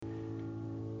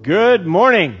Good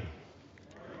morning.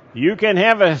 You can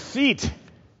have a seat.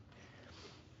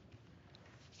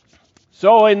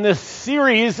 So in this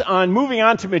series on moving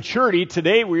on to maturity,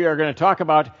 today we are going to talk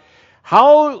about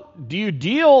how do you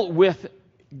deal with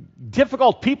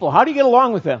difficult people? How do you get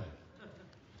along with them?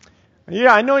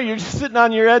 Yeah, I know you're just sitting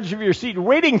on your edge of your seat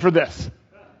waiting for this.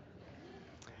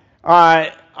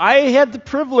 I had the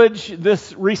privilege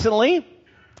this recently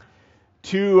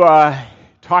to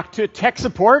talk to tech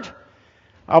support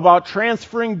about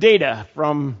transferring data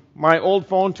from my old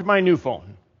phone to my new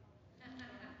phone.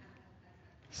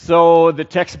 So the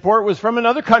tech support was from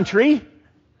another country,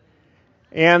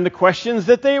 and the questions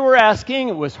that they were asking,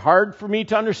 it was hard for me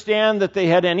to understand that they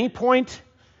had any point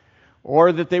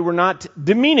or that they were not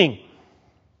demeaning.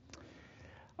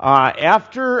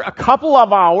 After a couple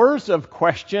of hours of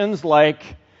questions like,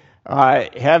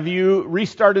 have you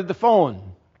restarted the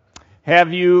phone?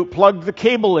 Have you plugged the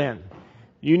cable in?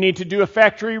 You need to do a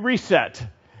factory reset.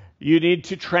 You need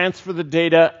to transfer the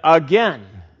data again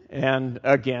and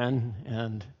again.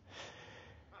 And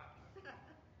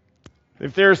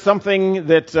if there's something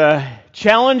that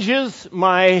challenges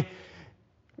my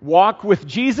walk with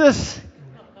Jesus,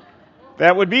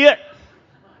 that would be it.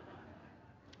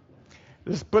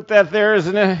 Just put that there as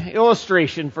an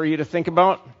illustration for you to think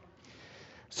about.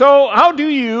 So how do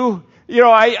you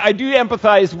I do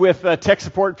empathize with tech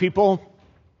support people.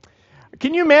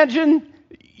 Can you imagine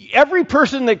every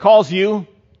person that calls you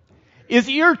is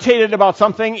irritated about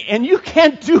something and you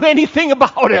can't do anything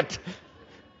about it?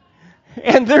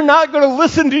 And they're not going to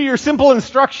listen to your simple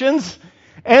instructions,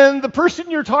 and the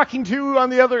person you're talking to on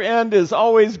the other end is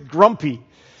always grumpy.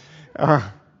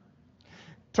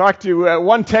 Talked to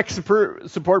one tech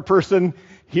support person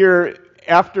here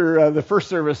after the first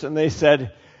service, and they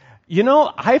said,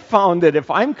 I found that if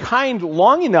I'm kind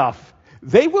long enough,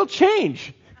 they will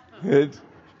change. It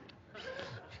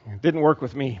didn't work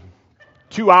with me.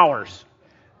 2 hours.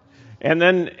 And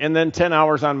then 10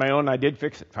 hours on my own, I did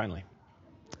fix it finally.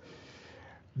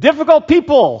 Difficult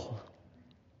people.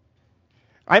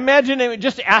 I imagine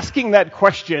just asking that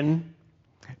question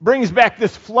brings back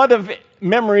this flood of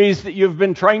memories that you've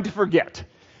been trying to forget.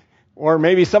 Or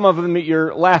maybe some of them that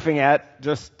you're laughing at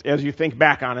just as you think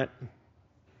back on it.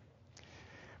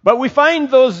 But we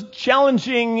find those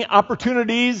challenging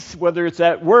opportunities, whether it's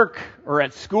at work or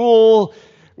at school,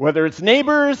 whether it's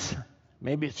neighbors,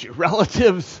 maybe it's your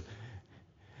relatives,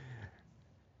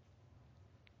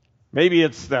 maybe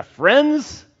it's the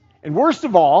friends, and worst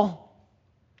of all,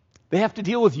 they have to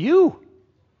deal with you.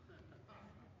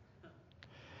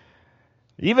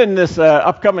 Even this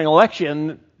upcoming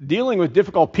election, dealing with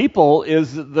difficult people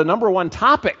is the number one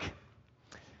topic.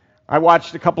 I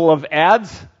watched a couple of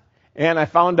ads, and I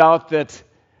found out that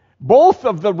both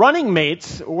of the running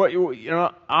mates,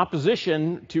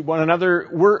 opposition to one another,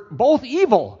 were both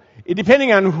evil,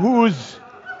 depending on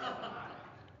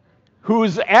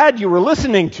whose ad you were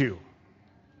listening to.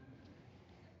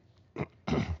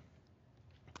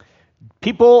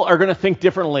 People are going to think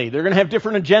differently. They're going to have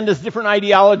different agendas, different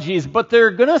ideologies, but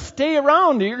they're going to stay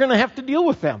around. You're going to have to deal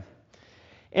with them.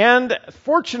 And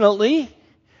fortunately,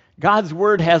 God's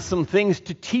Word has some things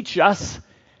to teach us,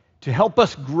 to help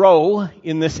us grow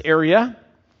in this area.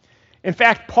 In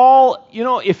fact, Paul,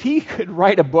 if he could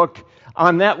write a book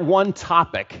on that one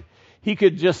topic, he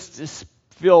could just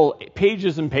fill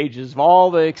pages and pages of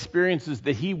all the experiences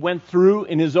that he went through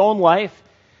in his own life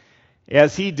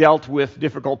as he dealt with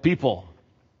difficult people.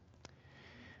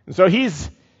 And so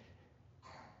he's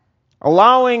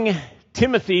allowing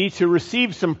Timothy to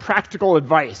receive some practical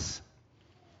advice.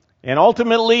 And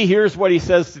ultimately, here's what he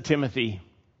says to Timothy.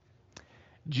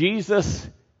 Jesus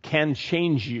can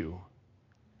change you.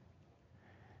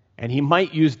 And he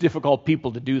might use difficult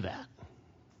people to do that.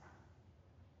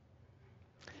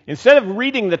 Instead of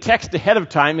reading the text ahead of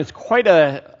time, it's quite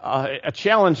a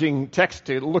challenging text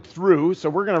to look through, so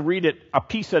we're going to read it a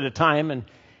piece at a time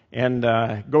and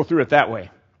go through it that way.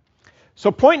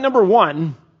 So point number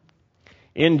one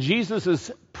in Jesus'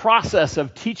 process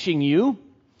of teaching you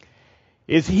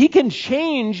is he can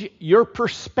change your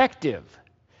perspective.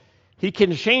 He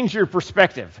can change your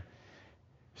perspective.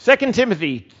 2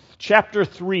 Timothy chapter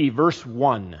 3, verse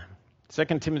 1. 2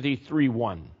 Timothy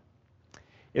 3:1.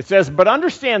 It says, "But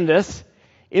understand this,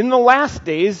 in the last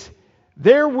days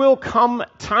there will come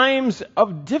times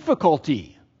of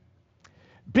difficulty."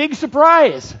 Big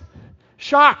surprise,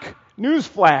 shock,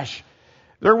 newsflash.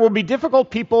 There will be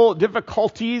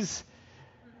difficulties,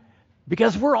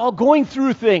 because we're all going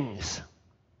through things.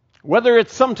 Whether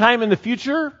it's sometime in the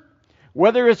future,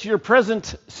 whether it's your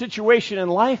present situation in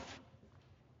life.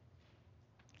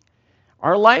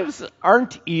 Our lives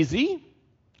aren't easy.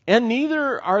 and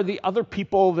neither are the other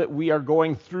people that we are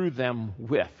going through them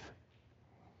with.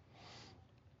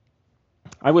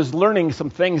 I was learning some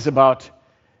things about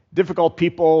difficult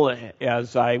people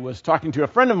as I was talking to a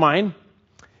friend of mine.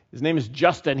 His name is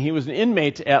Justin. He was an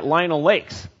inmate at Lionel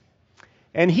Lakes.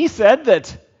 And he said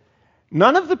that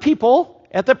none of the people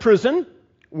at the prison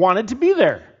wanted to be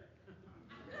there.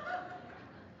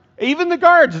 Even the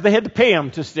guards, they had to pay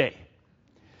him to stay.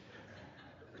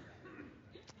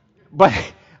 But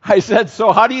I said,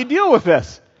 so how do you deal with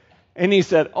this? And he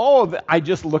said, I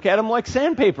just look at them like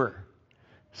sandpaper.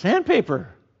 Sandpaper.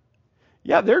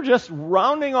 Yeah, they're just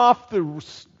rounding off the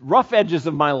rough edges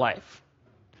of my life.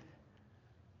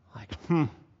 Like,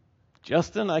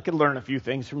 Justin, I could learn a few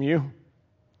things from you.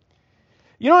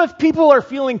 You know, if people are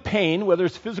feeling pain, whether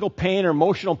it's physical pain or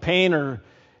emotional pain or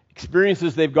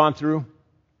experiences they've gone through,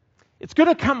 it's going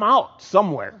to come out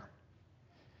somewhere.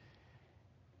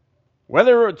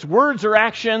 Whether it's words or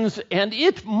actions, and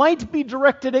it might be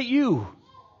directed at you,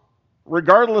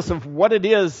 regardless of what it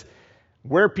is,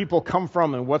 where people come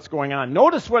from and what's going on.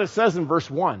 Notice what it says in verse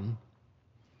 1.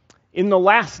 In the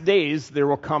last days, there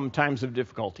will come times of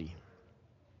difficulty.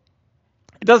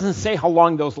 It doesn't say how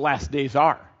long those last days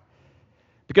are,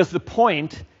 because the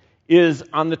point is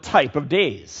on the type of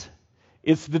days.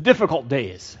 It's the difficult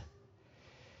days.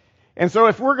 And so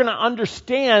if we're going to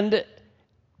understand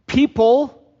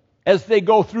people as they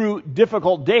go through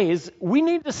difficult days, we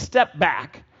need to step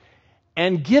back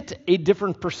and get a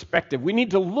different perspective. We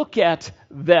need to look at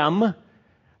them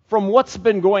from what's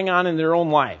been going on in their own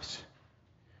lives.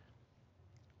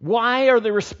 Why are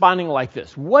they responding like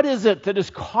this? What is it that is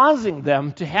causing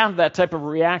them to have that type of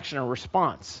reaction or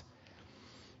response?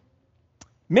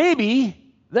 Maybe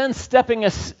then stepping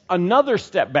another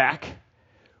step back,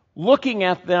 looking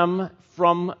at them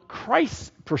from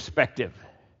Christ's perspective.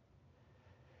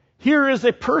 Here is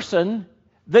a person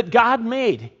that God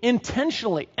made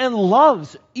intentionally and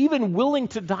loves, even willing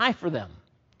to die for them.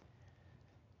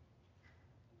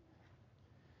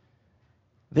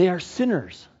 They are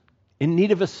sinners in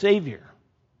need of a Savior.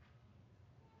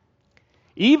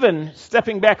 Even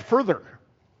stepping back further,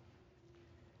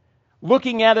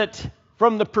 looking at it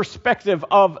from the perspective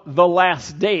of the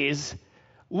last days,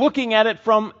 looking at it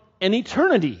from an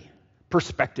eternity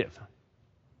perspective.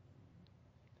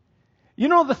 You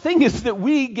know, the thing is that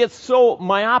we get so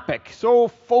myopic, so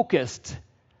focused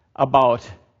about,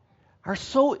 are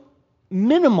so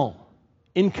minimal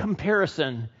in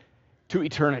comparison to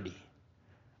eternity.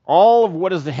 All of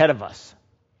what is ahead of us.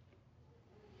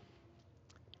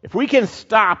 If we can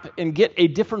stop and get a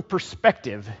different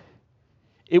perspective,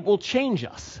 it will change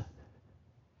us.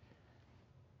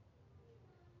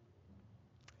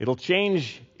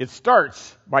 It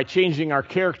starts by changing our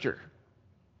character.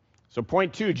 So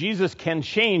point 2, Jesus can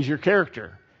change your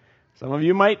character. Some of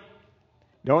you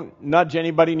don't nudge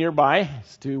anybody nearby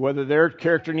as to whether their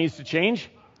character needs to change.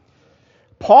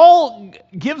 Paul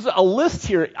gives a list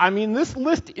here. I mean, this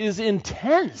list is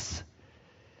intense.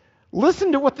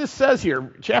 Listen to what this says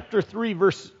here, chapter 3,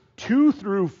 verse 2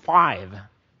 through 5.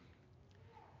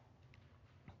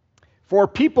 For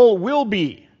people will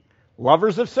be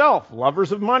lovers of self,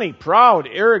 lovers of money, proud,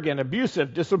 arrogant,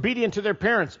 abusive, disobedient to their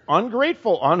parents,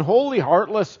 ungrateful, unholy,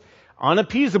 heartless,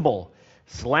 unappeasable,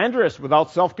 slanderous,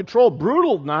 without self-control,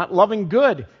 brutal, not loving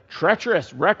good,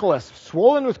 treacherous, reckless,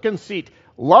 swollen with conceit,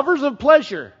 lovers of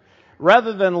pleasure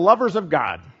rather than lovers of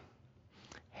God,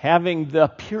 having the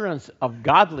appearance of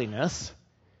godliness,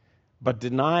 but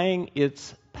denying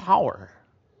its power.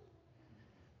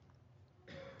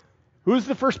 Who's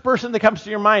the first person that comes to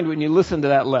your mind when you listen to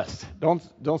that list?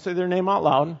 Don't say their name out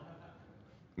loud.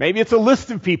 Maybe it's a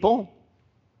list of people.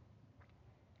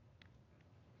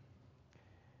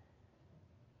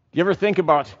 Do you ever think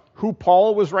about who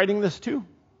Paul was writing this to?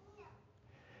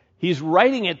 He's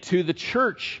writing it to the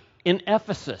church in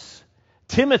Ephesus.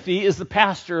 Timothy is the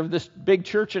pastor of this big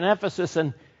church in Ephesus,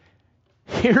 and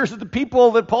here's the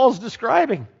people that Paul's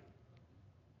describing.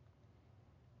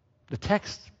 The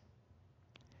text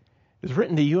is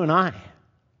written to you and I.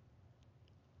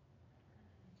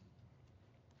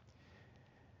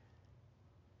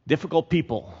 Difficult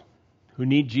people who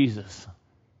need Jesus.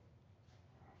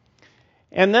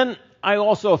 And then I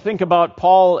also think about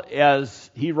Paul as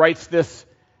he writes this.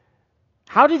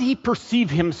 How did he perceive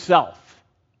himself?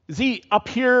 Is he up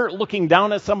here looking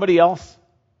down at somebody else?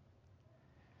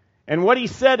 And what he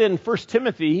said in 1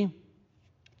 Timothy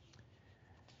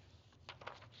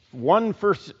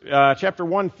chapter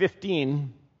 1:15,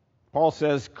 Paul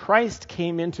says, Christ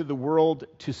came into the world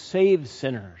to save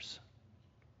sinners,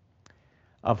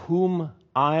 of whom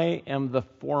I am the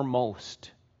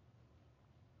foremost.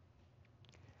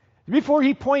 Before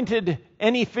he pointed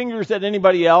any fingers at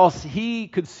anybody else, he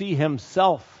could see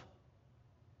himself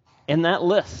in that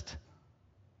list.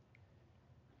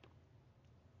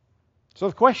 So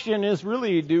the question is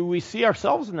really, do we see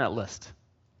ourselves in that list?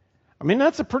 I mean,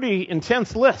 that's a pretty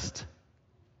intense list.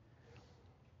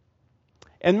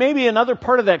 And maybe another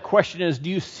part of that question is, do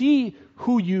you see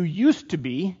who you used to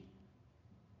be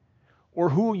or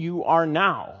who you are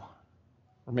now?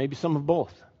 Or maybe some of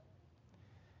both.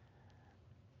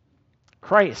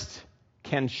 Christ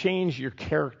can change your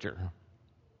character.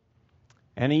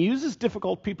 And he uses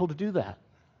difficult people to do that.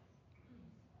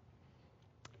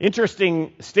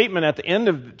 Interesting statement at the end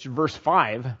of verse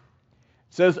 5. It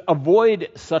says, avoid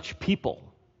such people.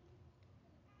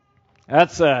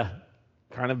 That's a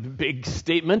kind of big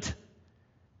statement.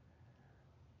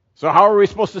 So how are we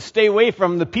supposed to stay away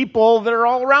from the people that are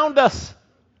all around us?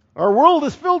 Our world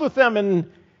is filled with them,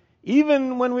 and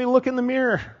even when we look in the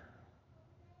mirror,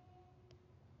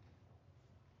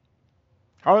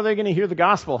 how are they going to hear the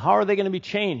gospel? How are they going to be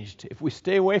changed if we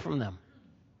stay away from them?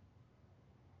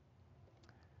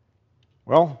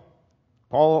 Well,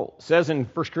 Paul says in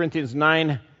 1 Corinthians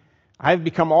 9, I have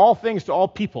become all things to all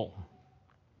people,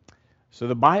 so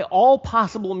that by all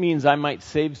possible means I might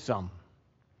save some.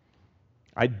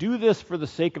 I do this for the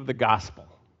sake of the gospel.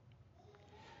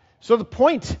 So the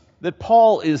point that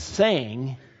Paul is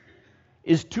saying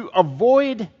is to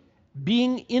avoid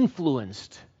being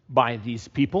influenced by these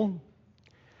people.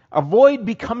 Avoid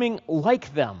becoming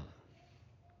like them.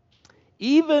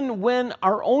 Even when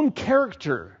our own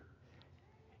character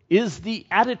is the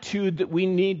attitude that we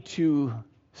need to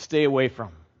stay away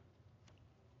from.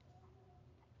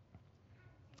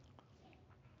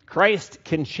 Christ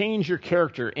can change your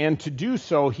character, and to do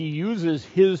so, he uses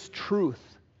his truth.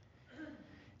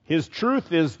 His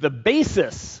truth is the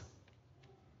basis.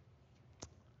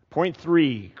 Point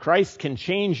 3, Christ can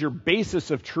change your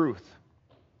basis of truth.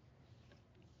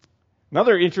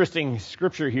 Another interesting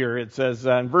scripture here, it says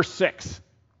in verse 6,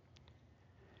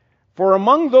 for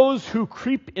among those who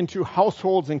creep into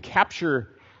households and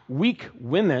capture weak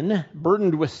women,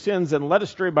 burdened with sins and led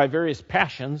astray by various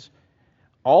passions,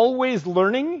 always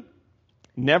learning,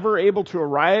 never able to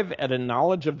arrive at a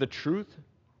knowledge of the truth,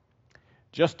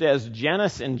 just as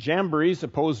Jannes and Jambres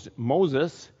opposed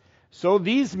Moses, so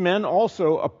these men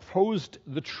also opposed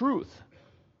the truth.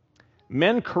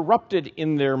 Men corrupted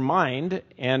in their mind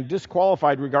and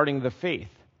disqualified regarding the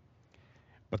faith.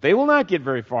 But they will not get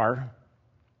very far,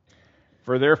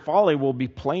 for their folly will be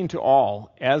plain to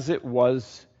all, as it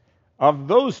was of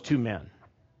those two men.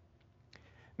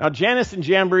 Now, Jannes and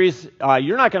Jambres,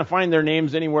 you're not going to find their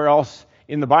names anywhere else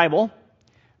in the Bible,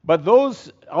 but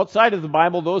those outside of the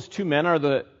Bible, those two men are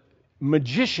the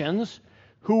magicians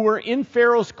who were in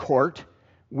Pharaoh's court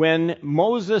when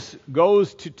Moses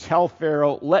goes to tell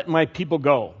Pharaoh, let my people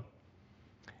go.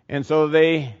 And so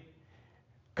they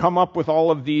come up with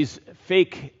all of these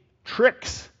fake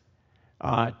tricks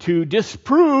to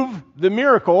disprove the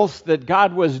miracles that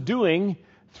God was doing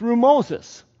through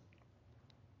Moses.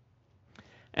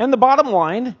 And the bottom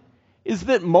line is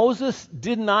that Moses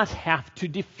did not have to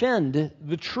defend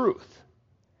the truth.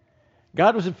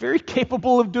 God was very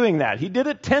capable of doing that. He did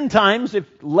it 10 times,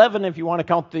 11 if you want to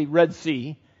count the Red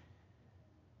Sea.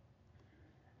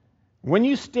 When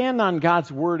you stand on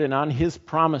God's word and on his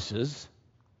promises,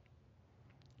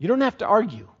 you don't have to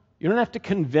argue. You don't have to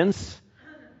convince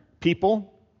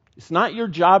people. It's not your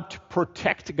job to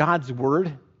protect God's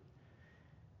word.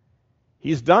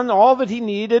 He's done all that he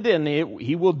needed, and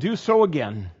he will do so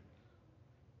again.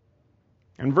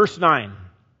 And verse 9,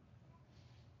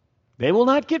 they will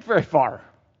not get very far.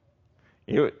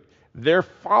 Their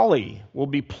folly will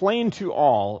be plain to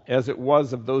all, as it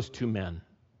was of those two men.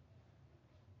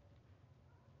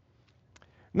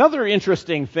 Another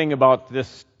interesting thing about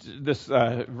this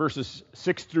verses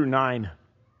 6 through 9.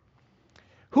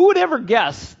 Who would ever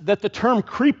guess that the term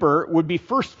creeper would be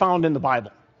first found in the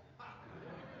Bible?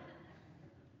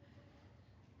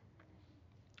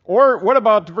 Or what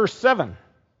about verse 7?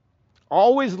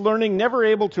 Always learning, never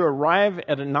able to arrive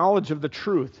at a knowledge of the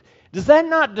truth. Does that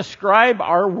not describe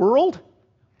our world?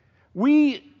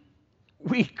 We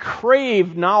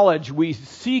crave knowledge. We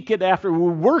seek it after.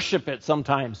 We worship it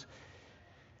sometimes.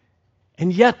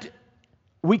 And yet,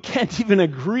 we can't even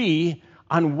agree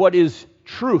on what is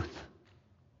truth.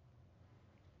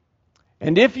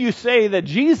 And if you say that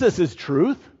Jesus is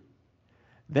truth,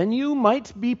 then you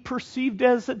might be perceived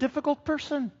as a difficult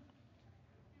person.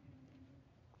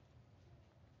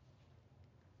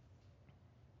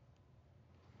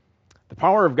 The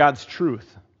power of God's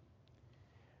truth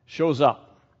shows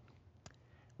up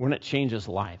when it changes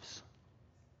lives.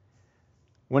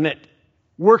 When it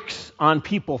works on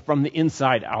people from the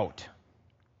inside out.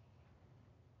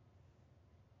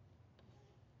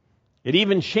 It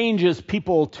even changes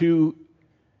people to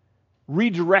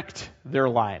redirect their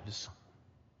lives.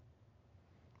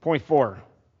 Point 4,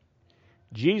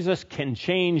 Jesus can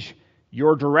change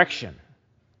your direction.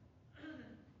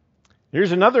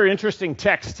 Here's another interesting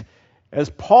text.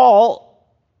 As Paul,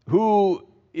 who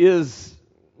is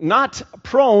not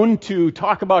prone to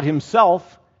talk about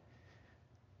himself,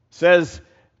 says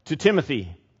to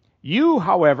Timothy, "You,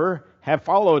 however, have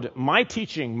followed my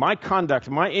teaching, my conduct,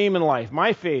 my aim in life,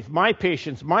 my faith, my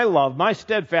patience, my love, my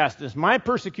steadfastness, my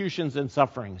persecutions and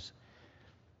sufferings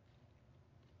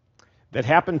that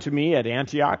happened to me at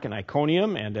Antioch and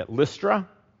Iconium and at Lystra,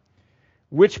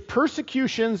 which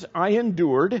persecutions I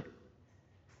endured,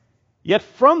 yet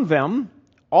from them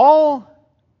all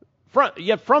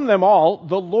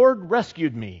the Lord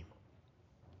rescued me."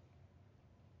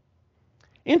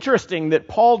 Interesting that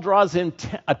Paul draws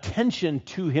attention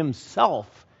to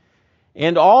himself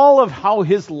and all of how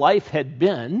his life had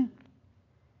been,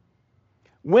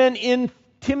 when in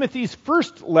Timothy's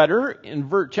first letter, in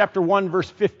chapter 1, verse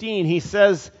 15, he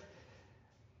says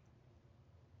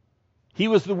he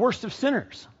was the worst of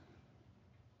sinners.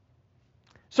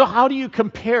 So how do you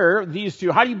compare these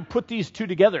two? How do you put these two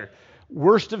together?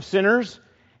 Worst of sinners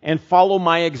and follow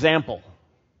my example.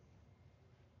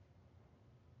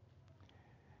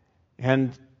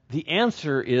 And the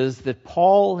answer is that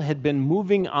Paul had been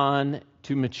moving on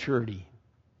to maturity.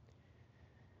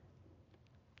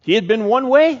 He had been one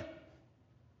way.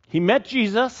 He met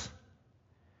Jesus,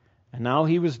 and now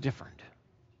he was different.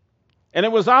 And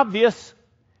it was obvious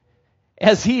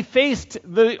as he faced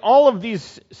all of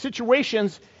these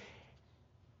situations,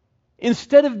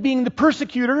 instead of being the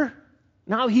persecutor,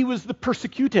 now he was the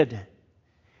persecuted.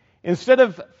 Instead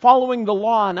of following the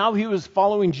law, now he was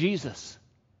following Jesus.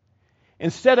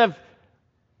 Instead of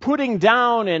putting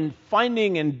down and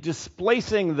finding and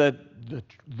displacing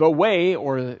the way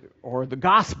or the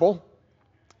gospel,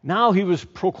 now he was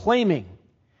proclaiming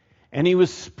and he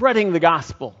was spreading the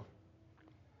gospel.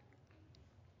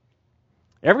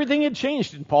 Everything had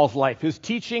changed in Paul's life. His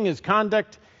teaching, his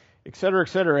conduct,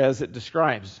 etc., as it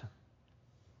describes.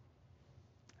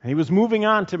 And he was moving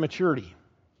on to maturity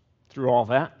through all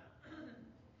that.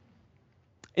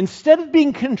 Instead of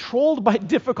being controlled by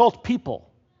difficult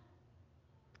people,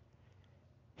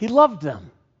 he loved them.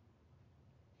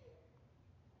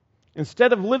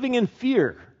 Instead of living in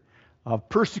fear of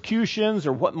persecutions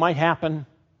or what might happen,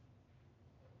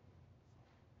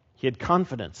 he had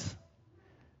confidence,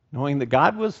 knowing that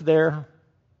God was there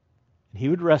and he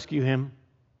would rescue him,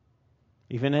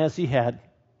 even as he had.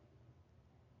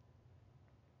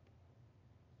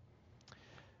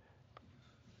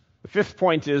 The fifth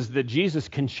point is that Jesus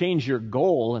can change your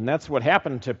goal, and that's what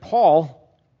happened to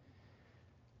Paul.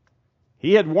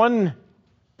 He had one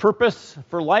purpose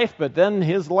for life, but then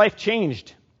his life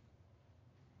changed.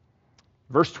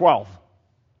 Verse 12.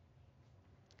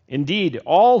 "Indeed,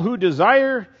 all who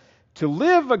desire to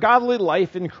live a godly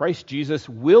life in Christ Jesus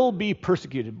will be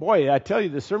persecuted." Boy, I tell you,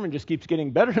 this sermon just keeps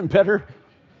getting better and better.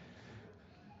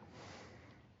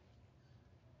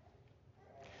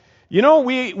 You know,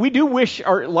 we do wish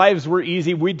our lives were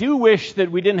easy. We do wish that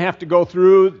we didn't have to go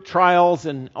through trials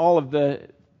and all of the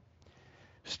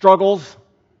struggles.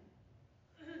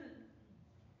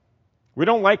 We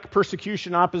don't like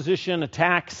persecution, opposition,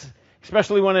 attacks,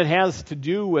 especially when it has to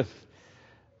do with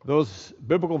those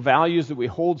biblical values that we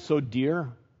hold so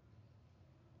dear.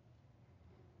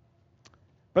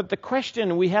 But the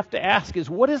question we have to ask is,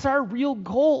 what is our real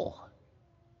goal?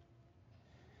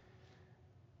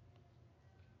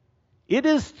 It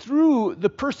is through the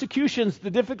persecutions,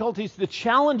 the difficulties, the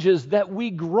challenges that we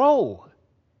grow.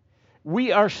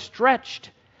 We are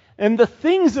stretched. And the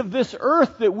things of this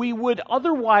earth that we would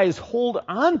otherwise hold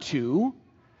on to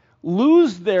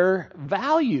lose their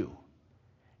value.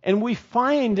 And we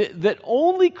find that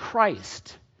only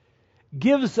Christ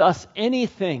gives us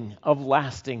anything of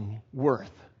lasting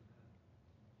worth.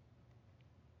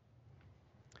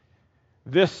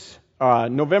 This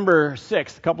November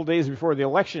 6th, a couple days before the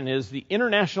election, is the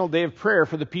International Day of Prayer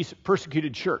for the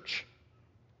Persecuted Church.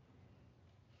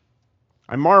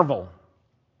 I marvel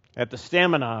at the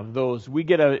stamina of those. We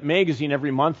get a magazine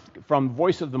every month from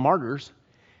Voice of the Martyrs,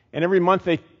 and every month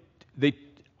they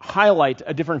highlight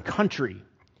a different country.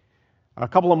 A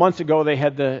couple of months ago, they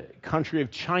had the country of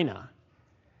China,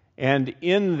 and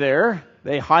in there,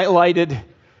 they highlighted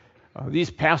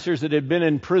these pastors that had been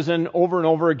in prison over and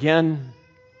over again,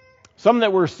 some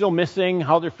that were still missing,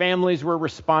 how their families were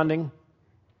responding.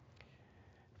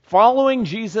 Following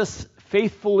Jesus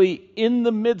faithfully in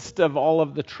the midst of all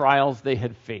of the trials they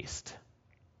had faced.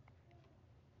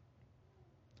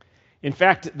 In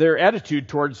fact, their attitude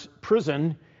towards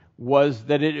prison was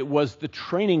that it was the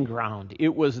training ground.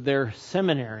 It was their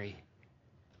seminary.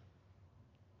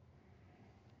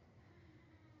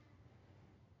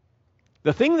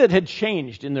 The thing that had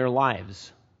changed in their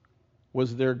lives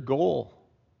was their goal.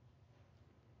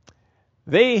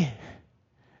 They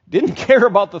didn't care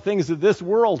about the things of this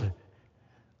world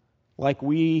like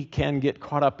we can get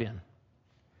caught up in.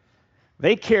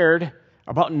 They cared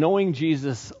about knowing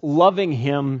Jesus, loving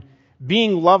Him,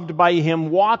 being loved by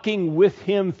Him, walking with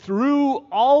Him through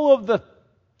all of the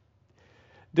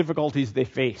difficulties they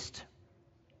faced.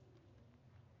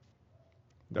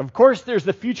 Of course, there's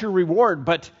the future reward,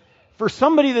 but for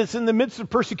somebody that's in the midst of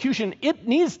persecution, it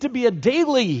needs to be a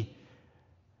daily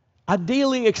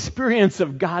experience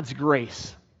of God's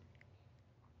grace.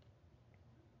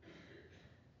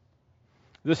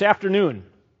 This afternoon,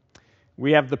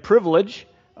 we have the privilege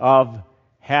of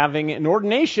having an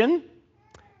ordination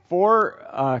for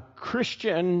a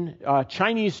Christian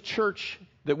Chinese church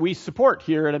that we support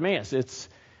here at Emmaus. It's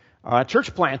a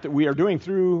church plant that we are doing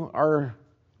through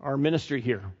our ministry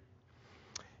here.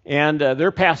 And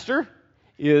their pastor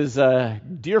is a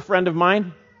dear friend of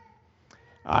mine.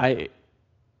 I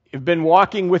have been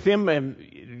walking with him and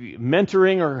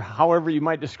mentoring, or however you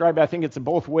might describe it. I think it's a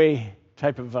both-way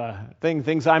type of thing,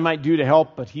 things I might do to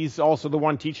help, but he's also the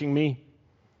one teaching me.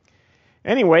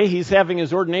 Anyway, he's having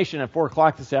his ordination at 4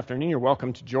 o'clock this afternoon. You're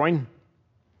welcome to join.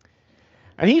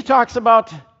 And he talks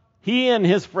about, he and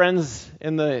his friends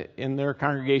in their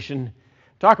congregation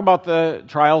talk about the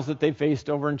trials that they faced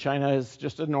over in China as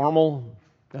just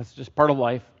that's just part of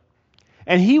life.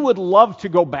 And he would love to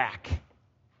go back.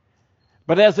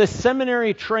 But as a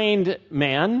seminary-trained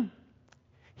man,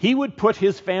 he would put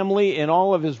his family and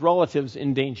all of his relatives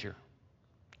in danger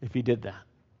if he did that.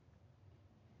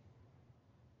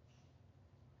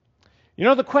 You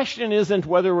know, the question isn't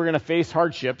whether we're going to face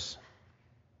hardships.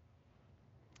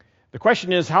 The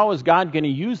question is, how is God going to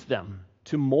use them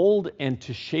to mold and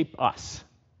to shape us?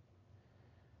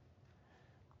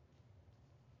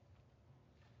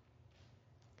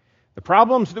 The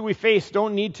problems that we face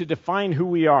don't need to define who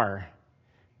we are,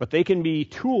 but they can be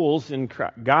tools in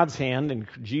God's hand, in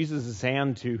Jesus'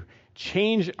 hand, to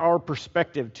change our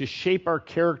perspective, to shape our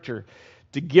character,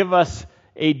 to give us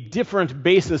a different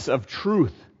basis of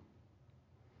truth,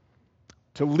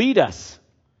 to lead us,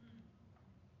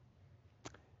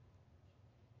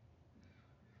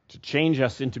 to change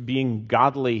us into being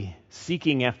godly,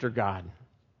 seeking after God.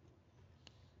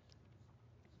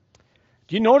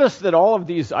 Do you notice that all of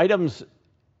these items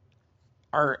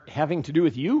are having to do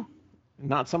with you,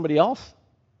 not somebody else?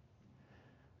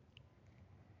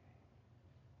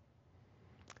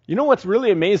 You know what's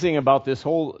really amazing about this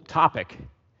whole topic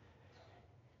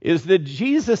is that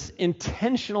Jesus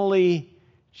intentionally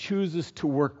chooses to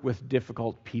work with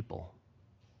difficult people.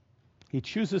 He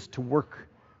chooses to work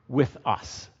with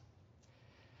us.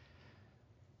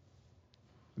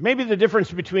 Maybe the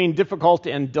difference between difficult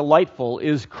and delightful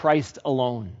is Christ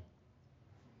alone.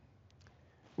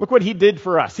 Look what He did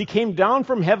for us. He came down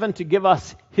from heaven to give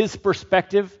us His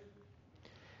perspective.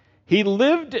 He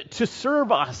lived to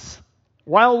serve us.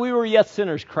 While we were yet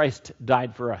sinners, Christ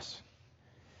died for us.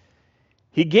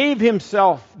 He gave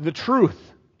Himself the truth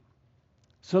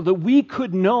so that we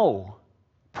could know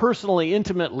personally,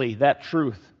 intimately, that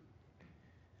truth.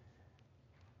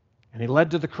 And He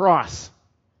led to the cross.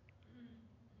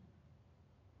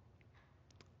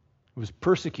 He was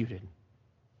persecuted,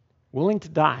 willing to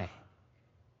die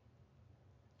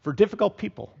for difficult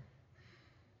people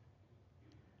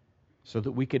so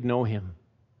that we could know Him.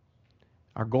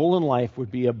 Our goal in life would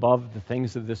be above the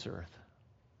things of this earth.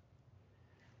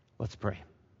 Let's pray.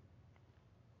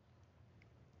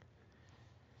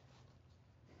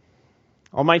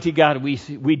 Almighty God, we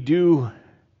do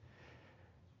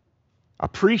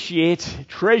appreciate,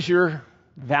 treasure,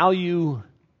 value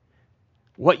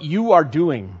what You are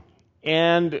doing.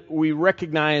 And we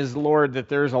recognize, Lord, that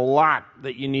there's a lot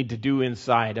that You need to do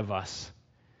inside of us.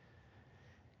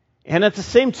 And at the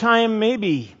same time,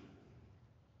 maybe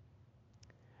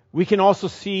we can also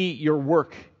see Your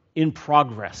work in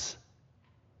progress.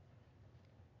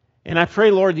 And I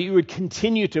pray, Lord, that You would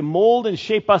continue to mold and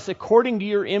shape us according to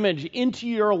Your image, into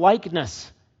Your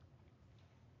likeness,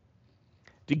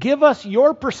 to give us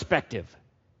Your perspective,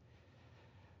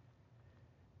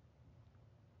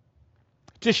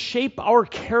 to shape our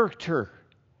character,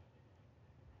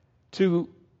 to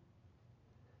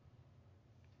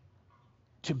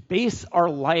base our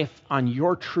life on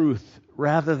Your truth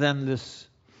rather than this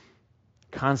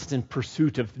constant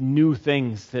pursuit of new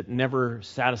things that never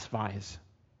satisfies.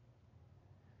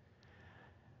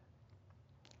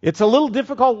 It's a little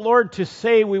difficult, Lord, to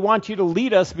say we want you to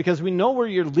lead us because we know where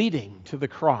you're leading, to the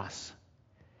cross.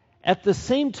 At the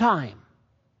same time,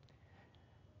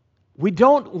 we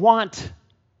don't want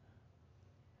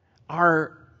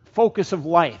our focus of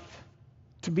life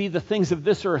to be the things of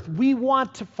this earth. We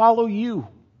want to follow you,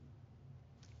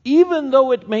 even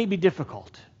though it may be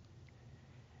difficult.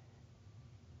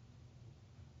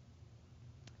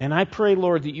 And I pray,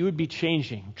 Lord, that you would be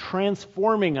changing,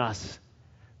 transforming us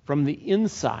from the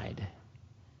inside.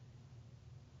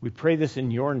 We pray this in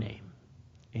your name.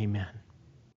 Amen.